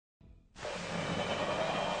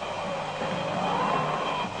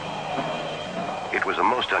It was a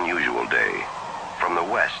most unusual day. From the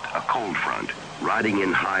west, a cold front, riding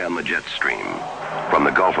in high on the jet stream. From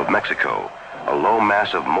the Gulf of Mexico, a low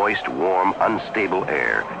mass of moist, warm, unstable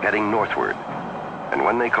air heading northward. And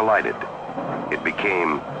when they collided, it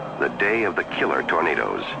became the day of the killer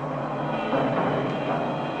tornadoes.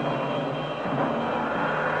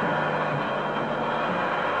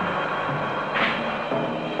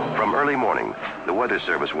 From early morning, the Weather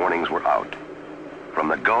Service warnings were out. From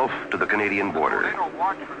the Gulf to the Canadian border. Tornado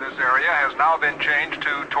watch for this area has now been changed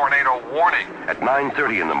to tornado warning. At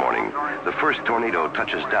 9:30 in the morning, the first tornado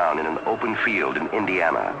touches down in an open field in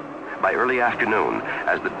Indiana. By early afternoon,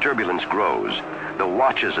 as the turbulence grows, the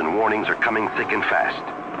watches and warnings are coming thick and fast.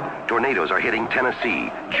 Tornadoes are hitting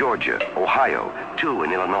Tennessee, Georgia, Ohio, 2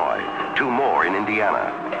 in Illinois, 2 more in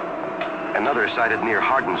Indiana. Another sighted near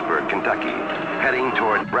Hardinsburg, Kentucky, heading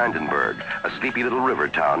toward Brandenburg, a sleepy little river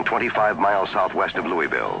town 25 miles southwest of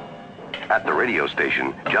Louisville. At the radio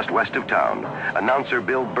station, just west of town, announcer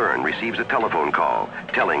Bill Byrne receives a telephone call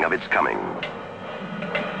telling of its coming.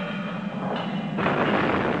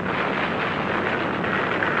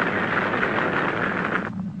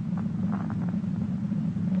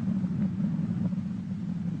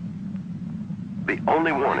 The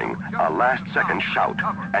only warning, a last-second shout,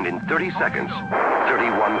 and in 30 seconds,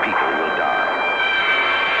 31 people will die.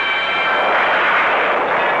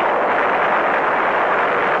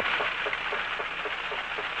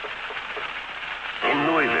 In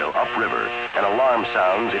Louisville, upriver, an alarm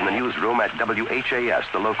sounds in the newsroom at WHAS,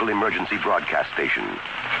 the local emergency broadcast station.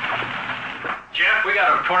 Jeff, we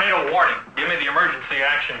got a tornado warning. Give me the emergency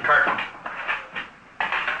action cartridge.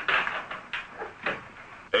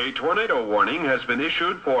 A tornado warning has been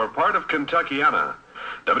issued for part of Kentuckiana.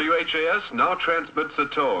 WHAS now transmits a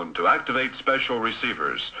tone to activate special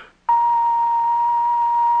receivers.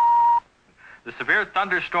 The severe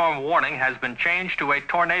thunderstorm warning has been changed to a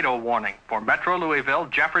tornado warning for Metro Louisville,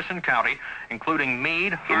 Jefferson County, including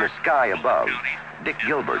Meade. In the sky above, Dick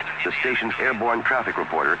Gilbert, the station's airborne traffic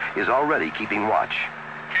reporter, is already keeping watch.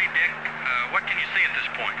 Hey, Dick, what can you see at this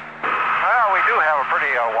point? Well, we do have a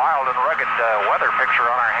pretty wild and rugged weather picture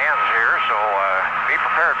on our hands here, so be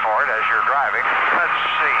prepared for it as you're driving. Let's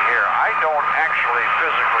see here. I don't actually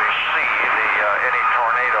physically see any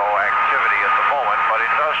tornado activity at the moment, but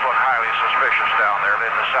it does look highly suspicious down there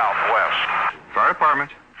in the southwest. Fire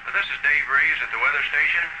department. This is Dave Reeves at the weather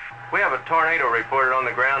station. We have a tornado reported on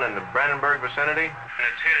the ground in the Brandenburg vicinity. And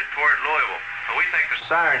it's headed toward Louisville. We think the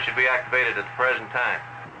Siren should be activated at the present time.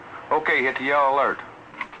 Okay, hit the yellow alert.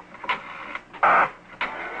 Fire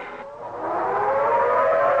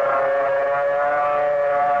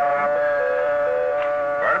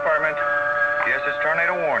department. Yes, it's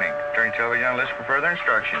tornado warning. Turn television on, listen for further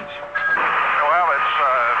instructions. Well, it's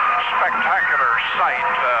a spectacular sight.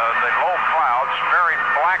 The low clouds, very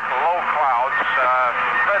black low clouds.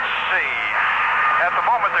 Let's see. At the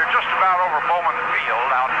moment, they're just about over Bowman Field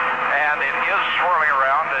out, and it is swirling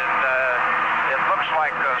around, and it looks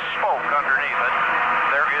like smoke underneath it.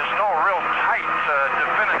 There is no real tight,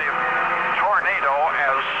 definitive tornado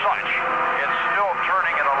as such. It's still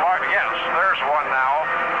turning in a large... Yes, there's one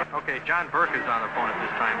now. Okay, John Burke is on the phone at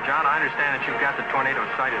this time. John, I understand that you've got the tornado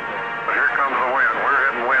sighted there. But here comes the wind. We're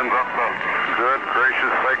hitting winds up the... Good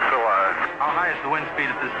gracious sakes alive. How high is the wind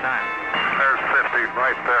speed at this time? There's 50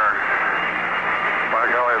 right there. By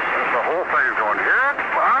golly, the whole thing's going, here it,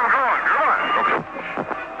 I'm going, good. Okay.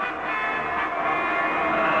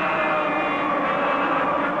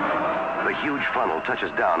 The huge funnel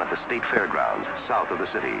touches down at the state fairgrounds, south of the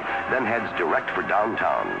city, then heads direct for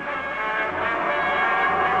downtown.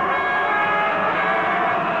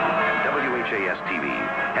 WHAS TV,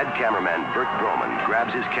 head cameraman Bert Broman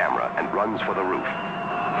grabs his camera and runs for the roof.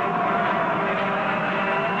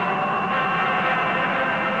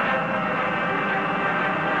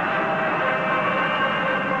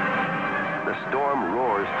 The storm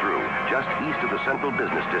roars through just east of the central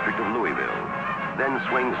business district of Louisville, then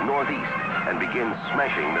swings northeast and begins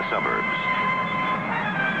smashing the suburbs.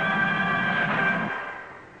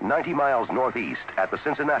 90 miles northeast at the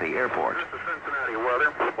Cincinnati airport. This is Cincinnati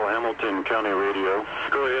weather. Hamilton County Radio.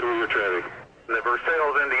 Go ahead with your traffic. The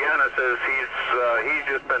Versailles, Indiana says he's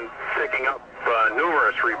just been picking up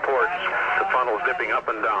numerous reports. The funnel's dipping up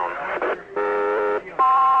and down.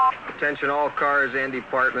 Attention all cars and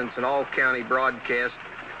departments and all county broadcast.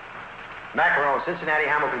 Macaron, Cincinnati,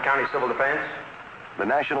 Hamilton County Civil Defense. The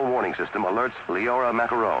National Warning System alerts Leora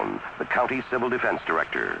Macaron, the county civil defense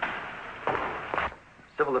director.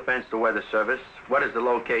 Civil Defense to Weather Service. What is the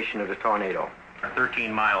location of the tornado?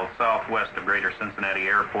 13 miles southwest of Greater Cincinnati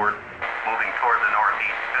Airport, moving toward the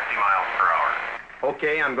northeast, 50 miles per hour.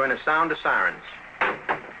 Okay, I'm going to sound the sirens.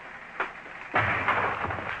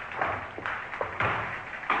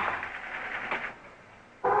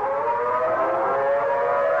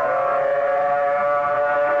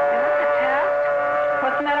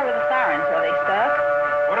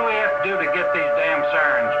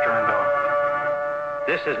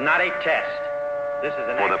 This is not a test. This is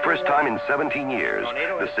an For the first time in 17 years,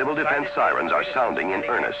 the civil defense sirens are sounding in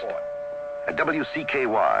earnest. At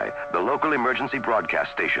WCKY, the local emergency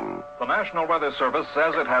broadcast station. The National Weather Service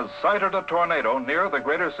says it has sighted a tornado near the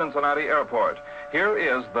Greater Cincinnati Airport. Here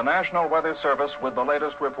is the National Weather Service with the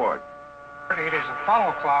latest report. It is a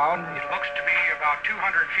funnel cloud. It looks to be about 200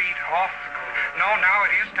 feet off. No, now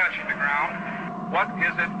it is touching the ground. What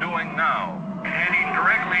is it doing now? Heading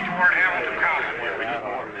directly toward Hamilton County.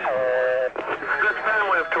 This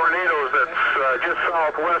family of tornadoes that's just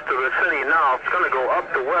southwest of the city now, it's going to go up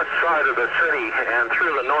the west side of the city and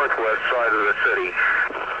through the northwest side of the city.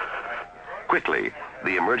 Quickly,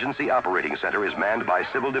 the Emergency Operating Center is manned by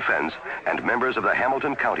civil defense and members of the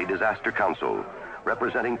Hamilton County Disaster Council,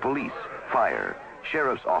 representing police, fire,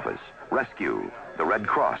 sheriff's office, rescue, the Red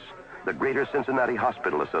Cross, the Greater Cincinnati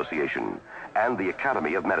Hospital Association, and the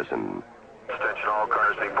Academy of Medicine. Attention all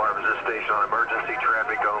cars, departments, this station on emergency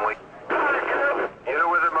traffic only. Unit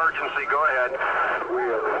with emergency, go ahead. We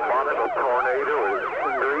have spotted a tornado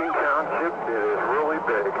in Green Township. It is really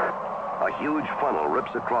big. A huge funnel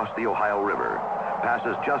rips across the Ohio River,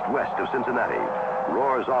 passes just west of Cincinnati,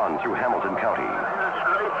 roars on through Hamilton County.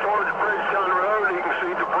 Straight towards Bridgetown Road, you can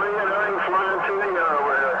see debris and everything flying through the air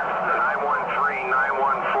over here. 913,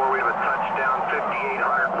 914, we have a touchdown,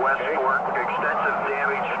 5800 West Fork, extensive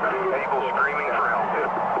damage, people screaming for help.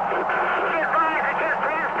 Get by, it just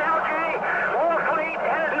passed LG, Wolfleet,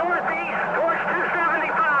 headed northeast towards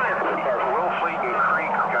 275. Wolfleet and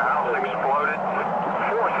Creek, a house exploded.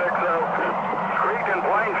 460, Creek and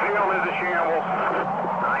Plainfield is a shambles.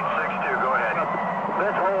 962, go ahead.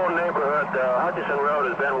 This whole neighborhood, Hutchison Road,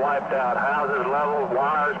 has been wiped out. Houses leveled,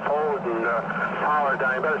 wires, poles, and power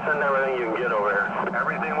down. You better send everything you can get over here.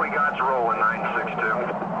 Everything we got's rolling, 962.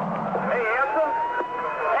 Hey, Handsome?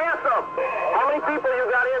 Handsome! How many people you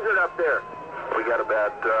got injured up there? We got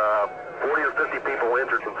about 40 or 50 people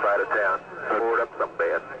injured inside of town. Poured up something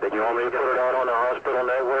bad. Did you want me to put it out on the hospital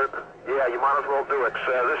network? Yeah, you might as well do it.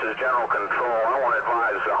 This is General Control. I want to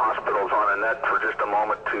advise the hospitals on a net for just a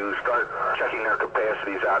moment to start checking their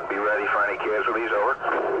capacities out and be ready for any casualties. Over.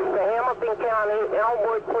 The Hamilton County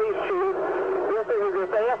Elmwood Police Chief, this is a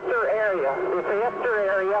disaster area.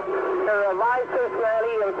 There are live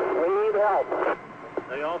Cincinnati and we need help.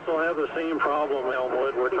 They also have the same problem,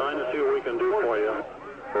 Elmwood. We're trying to see what we can do for you.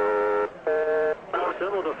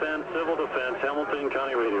 Civil defense, Hamilton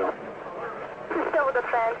County Radio. Civil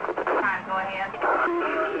defense. Fine, go ahead.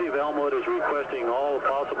 The city of Elmwood is requesting all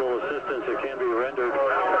possible assistance that can be rendered.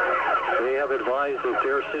 They have advised that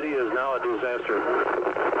their city is now a disaster.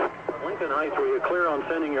 Lincoln Heights, were you clear on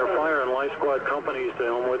sending your fire and life squad companies to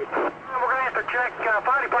Elmwood? We're going to have to check.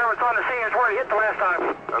 Fire department's on the scene. It's where it hit the last time.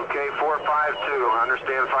 Okay, 452.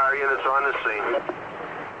 Understand fire units on the scene.